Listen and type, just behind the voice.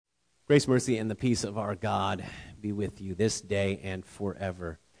Grace, mercy, and the peace of our God be with you this day and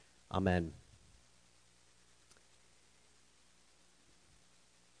forever. Amen.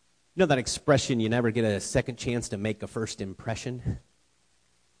 You know that expression, you never get a second chance to make a first impression?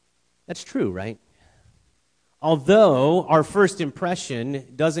 That's true, right? Although our first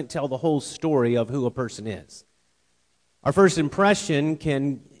impression doesn't tell the whole story of who a person is. Our first impression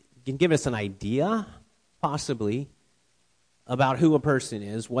can give us an idea, possibly, about who a person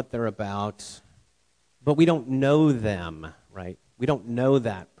is, what they're about, but we don't know them, right? We don't know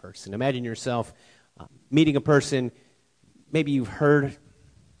that person. Imagine yourself meeting a person, maybe you've heard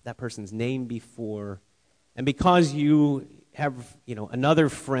that person's name before, and because you have, another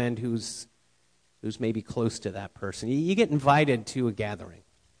friend who's maybe close to that person, you get invited to a gathering.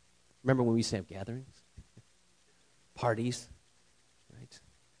 Remember when we used to have gatherings? Parties, right?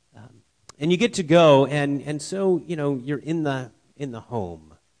 And you get to go, and so, you're in the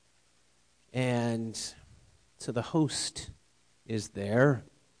home. And so the host is there,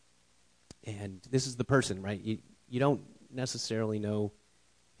 and this is the person, right? You don't necessarily know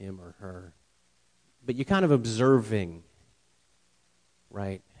him or her, but you're kind of observing,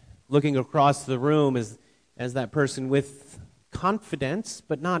 right? Looking across the room as that person with confidence,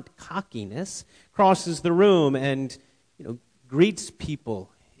 but not cockiness, crosses the room and, greets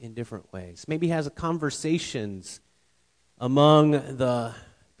people in different ways. Maybe has conversations among the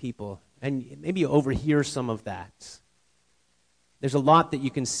people, and maybe you overhear some of that. There's a lot that you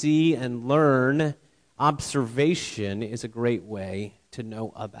can see and learn. Observation is a great way to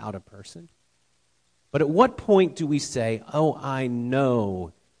know about a person. But at what point do we say, oh, I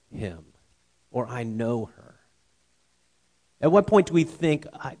know him, or I know her? At what point do we think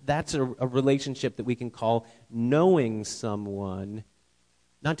that's a relationship that we can call knowing someone,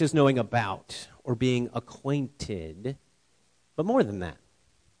 not just knowing about or being acquainted, but more than that?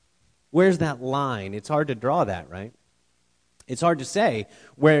 Where's that line? It's hard to draw that, right? It's hard to say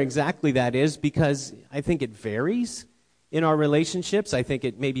where exactly that is because I think it varies in our relationships. I think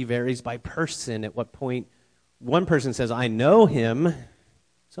it maybe varies by person. At what point one person says, I know him,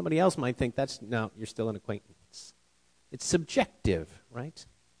 somebody else might think no, you're still an acquaintance. It's subjective, right?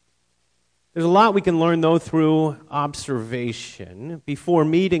 There's a lot we can learn, though, through observation. Before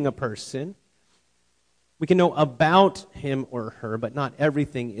meeting a person, we can know about him or her, but not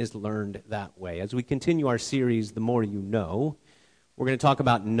everything is learned that way. As we continue our series, The More You Know, we're going to talk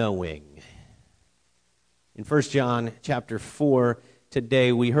about knowing. In 1 John chapter 4,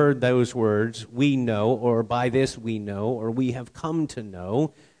 today we heard those words, we know, or by this we know, or we have come to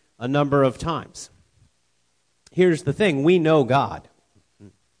know, a number of times. Here's the thing, we know God.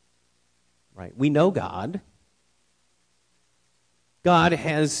 Right? We know God. God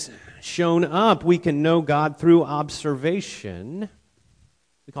has shown up. We can know God through observation.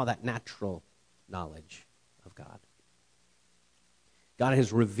 We call that natural knowledge of God. God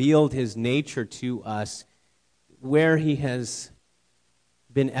has revealed his nature to us where he has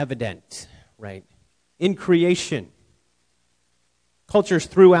been evident, right? In creation. Cultures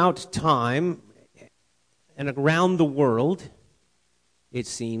throughout time and around the world, it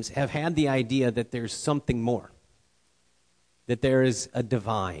seems, have had the idea that there's something more, that there is a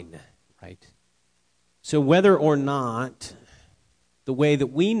divine, right? So whether or not the way that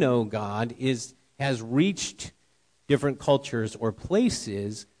we know God has reached different cultures or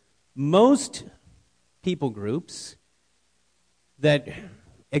places, most people groups that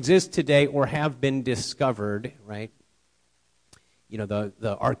exist today or have been discovered, right?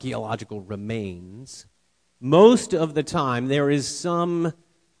 The archaeological remains, most of the time there is some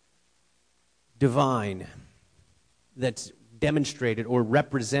divine that's demonstrated or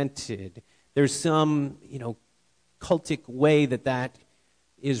represented. There's some, cultic way that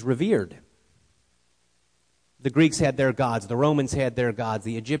is revered. The Greeks had their gods, the Romans had their gods,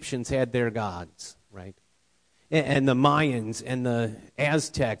 the Egyptians had their gods, right? And the Mayans and the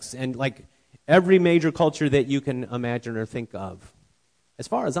Aztecs and every major culture that you can imagine or think of, as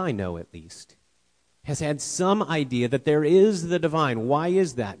far as I know at least, has had some idea that there is the divine. Why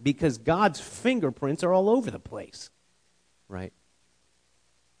is that? Because God's fingerprints are all over the place, right?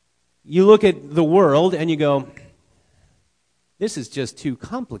 You look at the world and you go, this is just too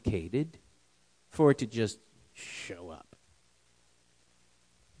complicated for it to just show up.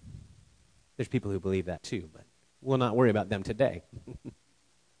 There's people who believe that too, but we'll not worry about them today.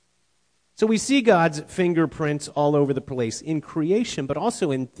 So we see God's fingerprints all over the place in creation, but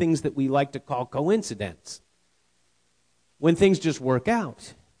also in things that we like to call coincidence. When things just work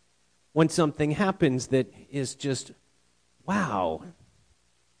out. When something happens that is just, wow,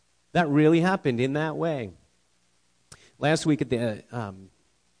 that really happened in that way. Last week at the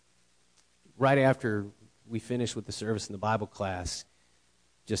right after we finished with the service in the Bible class,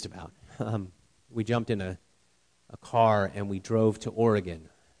 just about, we jumped in a car and we drove to Oregon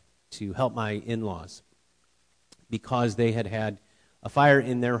to help my in-laws because they had a fire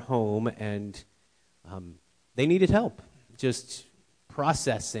in their home and they needed help just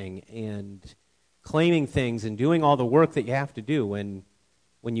processing and claiming things and doing all the work that you have to do when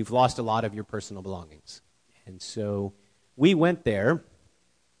you've lost a lot of your personal belongings. And so we went there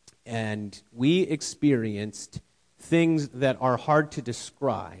and we experienced things that are hard to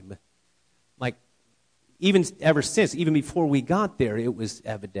describe. Like, even before we got there, it was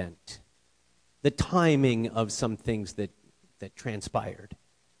evident. The timing of some things that transpired.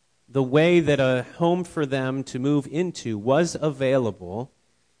 The way that a home for them to move into was available,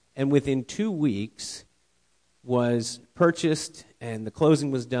 and within 2 weeks was purchased, and the closing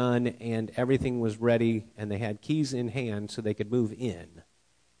was done, and everything was ready, and they had keys in hand so they could move in.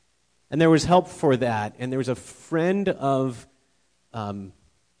 And there was help for that, and there was a friend of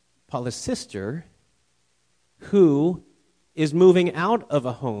Paula's sister who is moving out of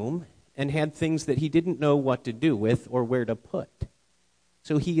a home and had things that he didn't know what to do with or where to put.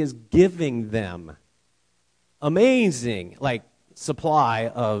 So he is giving them amazing, supply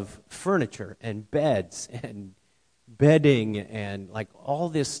of furniture and beds and bedding and, all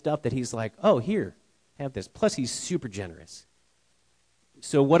this stuff that he's like, oh, here, have this. Plus, he's super generous.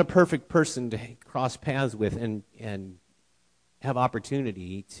 So what a perfect person to cross paths with and have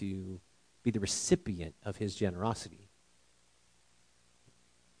opportunity to be the recipient of his generosity.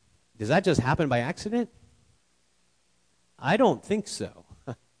 Does that just happen by accident? I don't think so.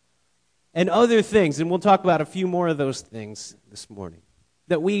 And other things, and we'll talk about a few more of those things this morning,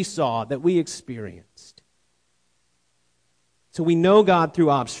 that we saw, that we experienced. So we know God through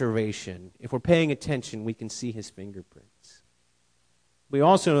observation. If we're paying attention, we can see his fingerprints. We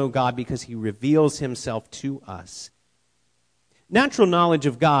also know God because he reveals himself to us. Natural knowledge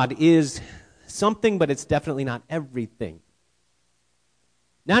of God is something, but it's definitely not everything.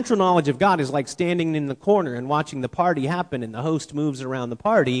 Natural knowledge of God is like standing in the corner and watching the party happen and the host moves around the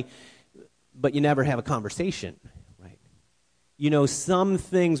party, but you never have a conversation, right? You know some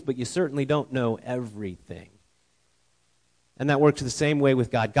things, but you certainly don't know everything. And that works the same way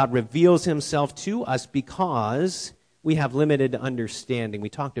with God. God reveals himself to us because we have limited understanding. We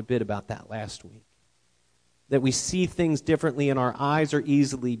talked a bit about that last week. That we see things differently and our eyes are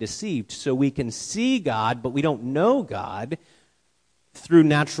easily deceived. So we can see God, but we don't know God through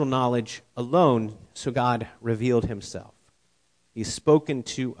natural knowledge alone. So God revealed himself. He's spoken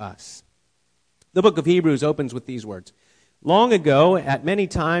to us. The book of Hebrews opens with these words. Long ago, at many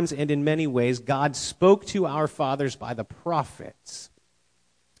times and in many ways, God spoke to our fathers by the prophets.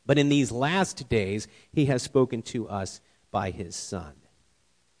 But in these last days, he has spoken to us by his Son.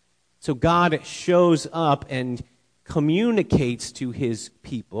 So God shows up and communicates to his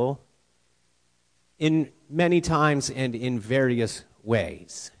people in many times and in various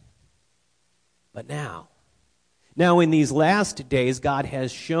ways. But now in these last days, God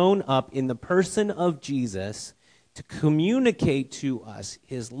has shown up in the person of Jesus to communicate to us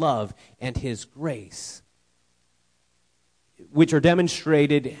his love and his grace, which are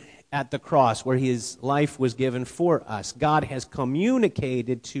demonstrated at the cross where his life was given for us. God has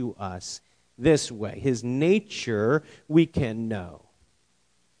communicated to us this way. His nature we can know.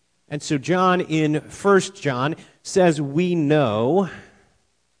 And so John in 1 John says we know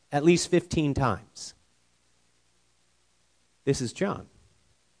at least 15 times. This is John.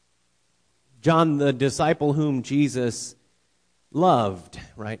 John, the disciple whom Jesus loved,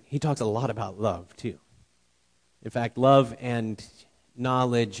 right? He talks a lot about love, too. In fact, love and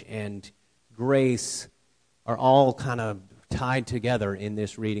knowledge and grace are all kind of tied together in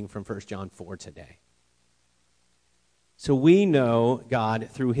this reading from 1 John 4 today. So we know God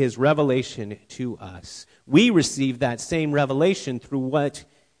through his revelation to us. We receive that same revelation through what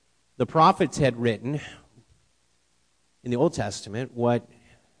the prophets had written in the Old Testament, what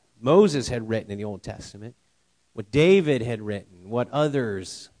Moses had written in the Old Testament, what David had written, what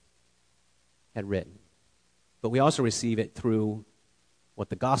others had written. But we also receive it through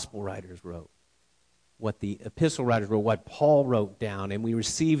what the gospel writers wrote, what the epistle writers wrote, what Paul wrote down, and we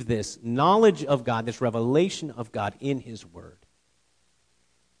receive this knowledge of God, this revelation of God in his word.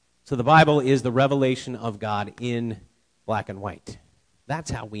 So the Bible is the revelation of God in black and white. That's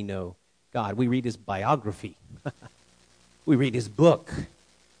how we know God. We read his biography. We read his book.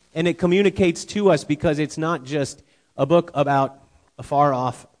 And it communicates to us because it's not just a book about a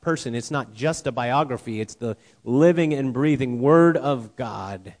far-off person. It's not just a biography. It's the living and breathing Word of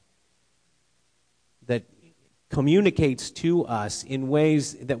God that communicates to us in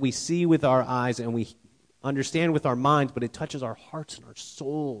ways that we see with our eyes and we understand with our minds, but it touches our hearts and our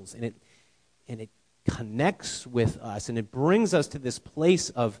souls, and it connects with us, and it brings us to this place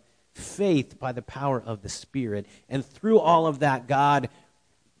of faith by the power of the Spirit. And through all of that, God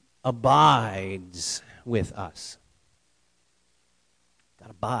abides with us. God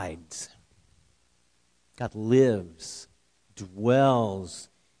abides. God lives, dwells,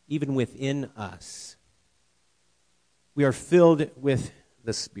 even within us. We are filled with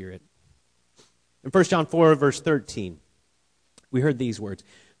the Spirit. In 1 John 4, verse 13, we heard these words.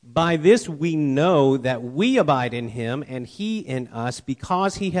 By this we know that we abide in him and he in us,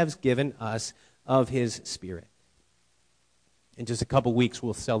 because he has given us of his Spirit. In just a couple weeks,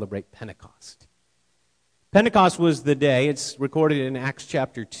 we'll celebrate Pentecost. Pentecost was the day, it's recorded in Acts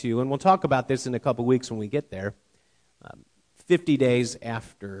chapter 2, and we'll talk about this in a couple weeks when we get there. 50 days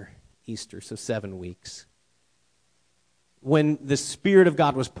after Easter, so 7 weeks. When the Spirit of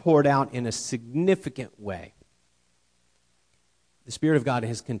God was poured out in a significant way. The Spirit of God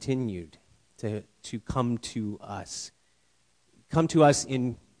has continued to come to us. Come to us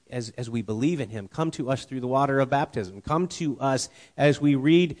as we believe in him. Come to us through the water of baptism. Come to us as we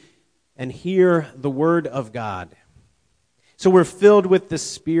read and hear the Word of God. So we're filled with the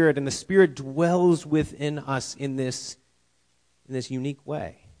Spirit, and the Spirit dwells within us in this unique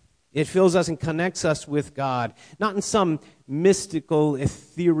way. It fills us and connects us with God, not in some mystical,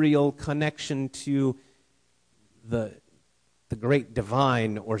 ethereal connection to the great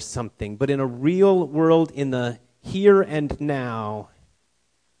divine or something, but in a real world, in the here and now,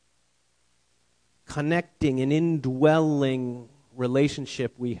 connecting and indwelling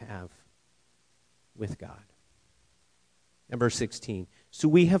relationship we have with God. And verse 16, so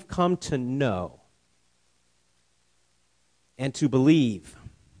we have come to know and to believe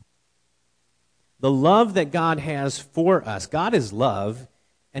the love that God has for us. God is love,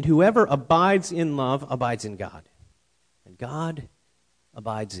 and whoever abides in love abides in God, and God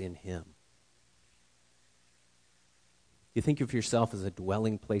abides in him. You think of yourself as a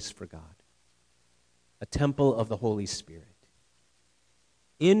dwelling place for God, a temple of the Holy Spirit,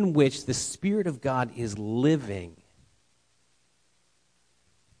 in which the Spirit of God is living.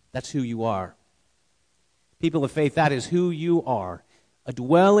 That's who you are. People of faith, that is who you are. A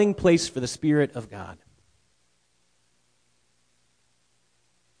dwelling place for the Spirit of God.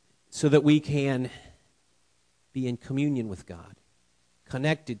 So that we can be in communion with God,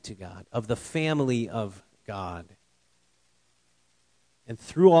 connected to God, of the family of God. And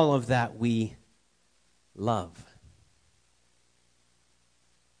through all of that, we love.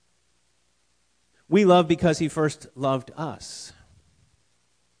 We love because he first loved us.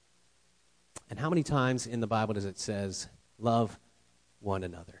 And how many times in the Bible does it says, love one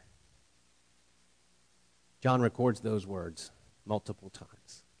another? John records those words multiple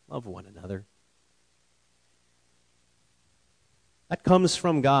times. Love one another. That comes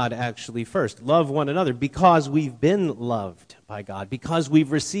from God, actually, first. Love one another because we've been loved by God, because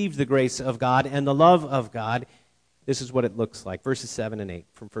we've received the grace of God and the love of God. This is what it looks like. Verses 7 and 8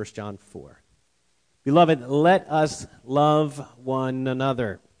 from 1 John 4. Beloved, let us love one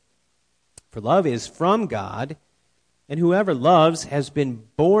another. For love is from God, and whoever loves has been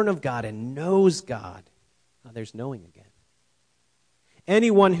born of God and knows God. Now, there's knowing again.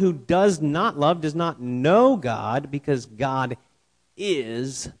 Anyone who does not love does not know God, because God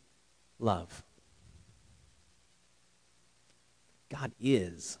is love. God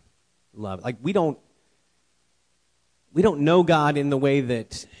is love. Like we don't know God in the way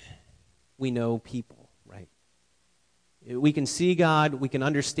that we know people, right? We can see God, we can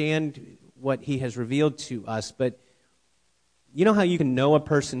understand what he has revealed to us, but you know how you can know a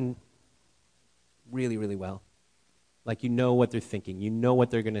person really, really well? Like you know what they're thinking, you know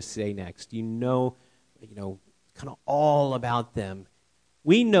what they're going to say next, you know, kind of all about them.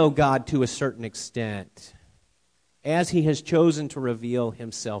 We know God to a certain extent as he has chosen to reveal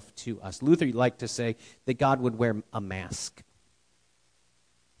himself to us. Luther liked to say that God would wear a mask.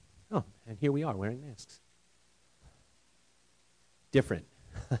 Oh, and here we are wearing masks. Different.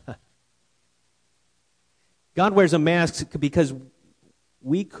 God wears a mask because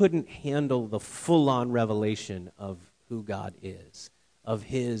we couldn't handle the full-on revelation of who God is, of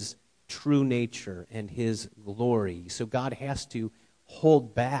his true nature and his glory. So God has to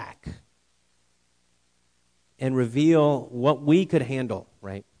hold back and reveal what we could handle,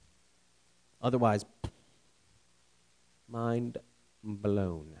 right? Otherwise, mind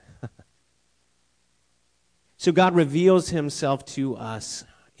blown. So God reveals himself to us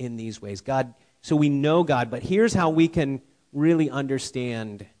in these ways. So we know God, but here's how we can really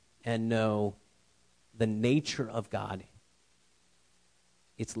understand and know the nature of God,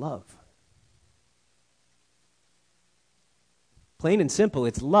 it's love. Plain and simple,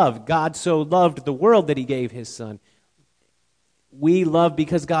 it's love. God so loved the world that he gave his Son. We love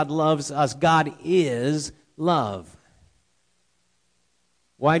because God loves us. God is love.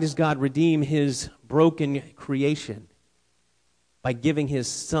 Why does God redeem his broken creation? By giving his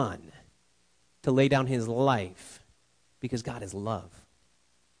Son to lay down his life, because God is love.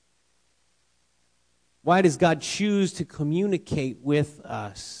 Why does God choose to communicate with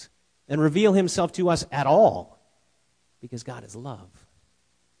us and reveal himself to us at all? Because God is love.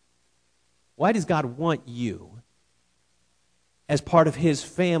 Why does God want you as part of his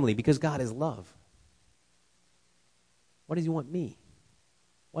family? Because God is love. Why does he want me?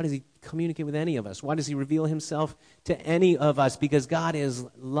 Why does he communicate with any of us? Why does he reveal himself to any of us? Because God is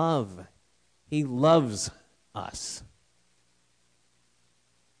love. He loves us.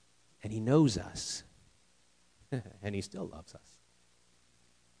 And he knows us. And he still loves us.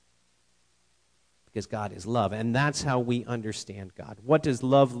 Because God is love. And that's how we understand God. What does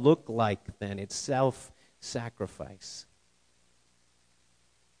love look like then? It's self-sacrifice.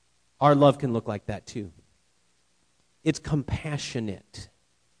 Our love can look like that too. It's compassionate.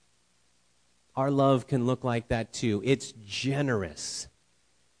 Our love can look like that too. It's generous.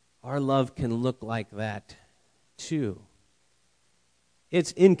 Our love can look like that too.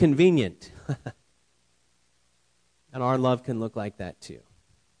 It's inconvenient. And our love can look like that too.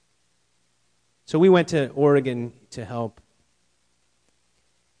 So we went to Oregon to help.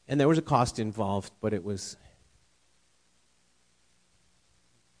 And there was a cost involved, but it wasn't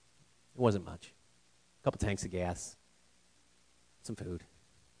much. A couple tanks of gas, some food.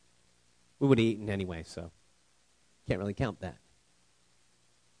 We would have eaten anyway, so can't really count that.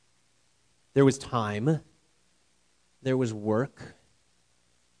 There was time. There was work.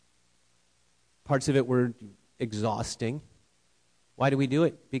 Parts of it were exhausting. Why do we do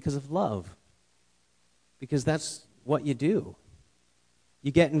it? Because of love. Because that's what you do.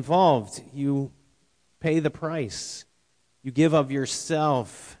 You get involved. You pay the price. You give of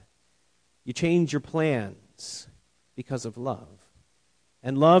yourself. You change your plans because of love.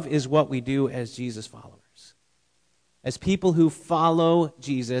 And love is what we do as Jesus followers. As people who follow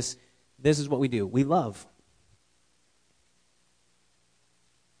Jesus, this is what we do. We love.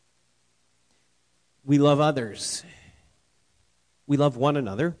 We love others. We love one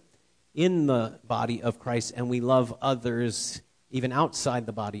another in the body of Christ, and we love others even outside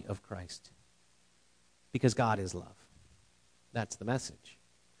the body of Christ. Because God is love. That's the message.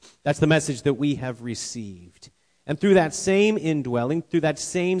 That's the message that we have received. And through that same indwelling, through that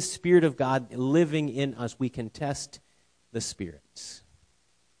same Spirit of God living in us, we can test the spirits.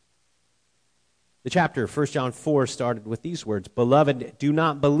 The chapter, 1 John 4, started with these words, "Beloved, do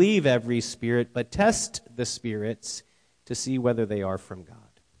not believe every spirit, but test the spirits to see whether they are from God."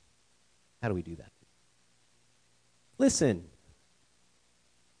 How do we do that? Listen.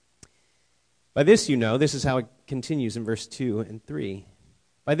 By this you know, this is how it continues in verse 2 and 3.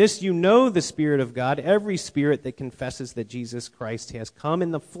 By this you know the Spirit of God. Every spirit that confesses that Jesus Christ has come in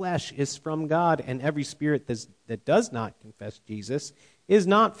the flesh is from God, and every spirit that does not confess Jesus is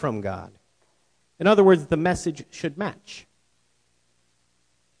not from God. In other words, the message should match.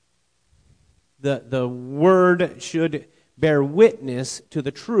 The word should bear witness to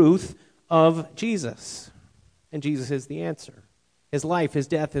the truth of Jesus. And Jesus is the answer. His life, his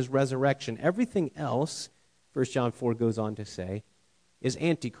death, his resurrection. Everything else, 1 John 4 goes on to say, is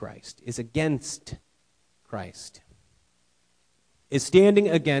antichrist, is against Christ, is standing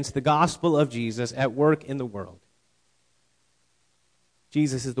against the gospel of Jesus at work in the world.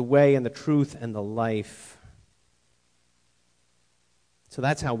 Jesus is the way and the truth and the life. So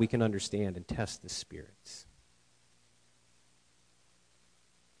that's how we can understand and test the spirits.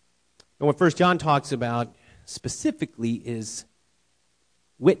 And what 1 John talks about specifically is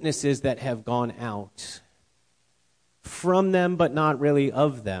witnesses that have gone out from them, but not really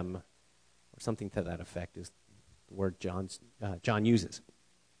of them, or something to that effect is the word John uses.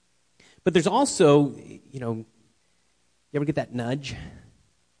 But there's also, you ever get that nudge?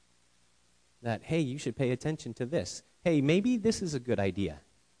 That, hey, you should pay attention to this. Hey, maybe this is a good idea.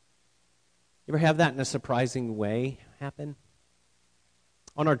 You ever have that in a surprising way happen?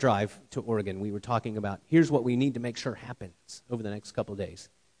 On our drive to Oregon, we were talking about, here's what we need to make sure happens over the next couple of days.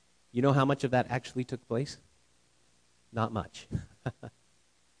 You know how much of that actually took place? Not much.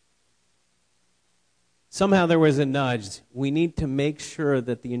 Somehow there was a nudge. We need to make sure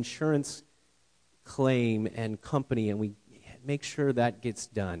that the insurance claim and company, and we make sure that gets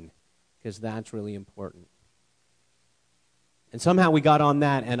done, because that's really important. And somehow we got on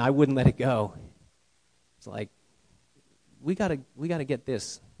that, and I wouldn't let it go. It's like, we got to get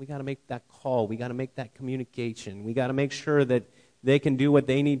this. We got to make that call. We got to make that communication. We got to make sure that they can do what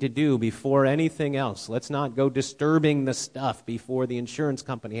they need to do before anything else. Let's not go disturbing the stuff before the insurance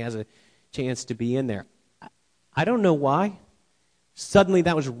company has a chance to be in there. I don't know why. Suddenly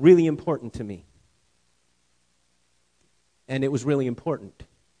that was really important to me. And it was really important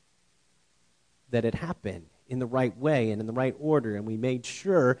that it happened in the right way and in the right order, and we made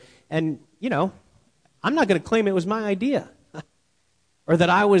sure. And, I'm not going to claim it was my idea or that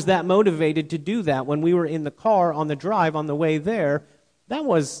I was that motivated to do that when we were in the car on the drive on the way there. That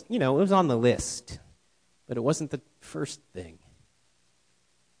was, it was on the list, but it wasn't the first thing.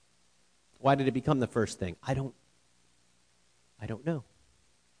 Why did it become the first thing? I don't know.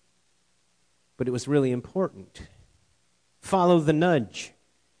 But it was really important. Follow the nudge.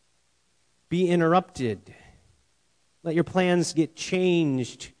 Be interrupted. Let your plans get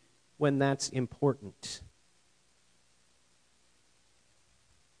changed when that's important.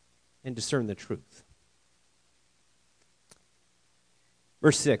 And discern the truth.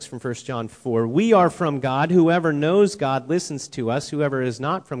 Verse 6 from 1 John 4, we are from God. Whoever knows God listens to us. Whoever is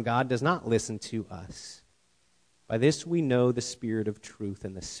not from God does not listen to us. By this we know the spirit of truth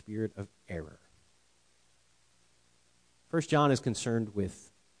and the spirit of error. 1 John is concerned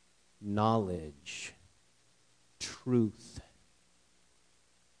with knowledge, truth,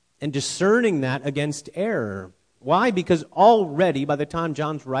 and discerning that against error. Why? Because already, by the time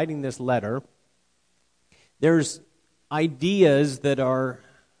John's writing this letter, there's ideas that are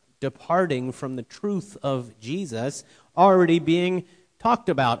departing from the truth of Jesus already being talked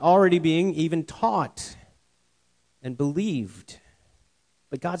about, already being even taught and believed.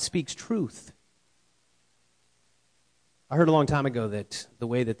 But God speaks truth. I heard a long time ago that the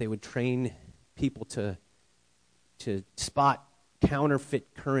way that they would train people to spot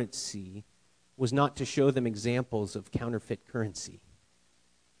counterfeit currency was not to show them examples of counterfeit currency,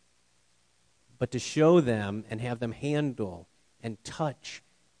 but to show them and have them handle and touch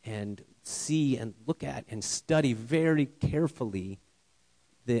and see and look at and study very carefully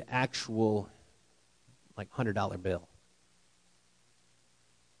the actual $100 bill.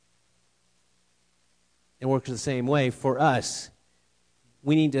 It works the same way for us.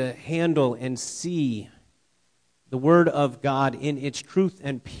 We need to handle and see the Word of God in its truth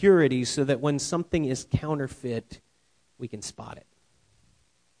and purity so that when something is counterfeit, we can spot it.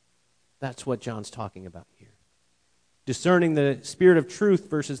 That's what John's talking about here. Discerning the spirit of truth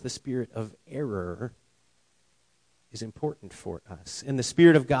versus the spirit of error is important for us. And the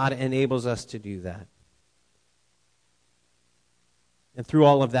Spirit of God enables us to do that. And through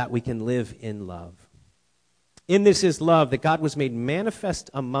all of that, we can live in love. In this is love, that God was made manifest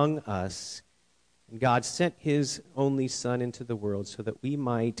among us, and God sent His only Son into the world so that we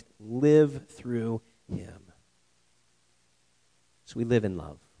might live through Him. So we live in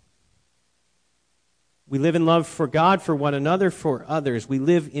love. We live in love for God, for one another, for others. We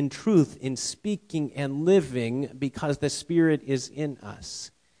live in truth, in speaking and living because the Spirit is in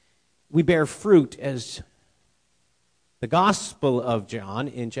us. We bear fruit as the Gospel of John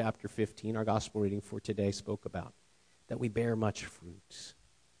in chapter 15, our gospel reading for today, spoke about, that we bear much fruit.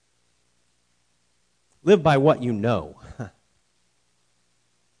 Live by what you know.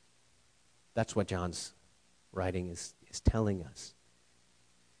 That's what John's writing is telling us.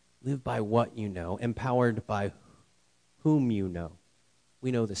 Live by what you know, empowered by whom you know.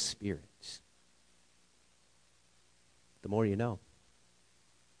 We know the Spirit. The more you know.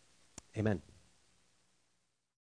 Amen.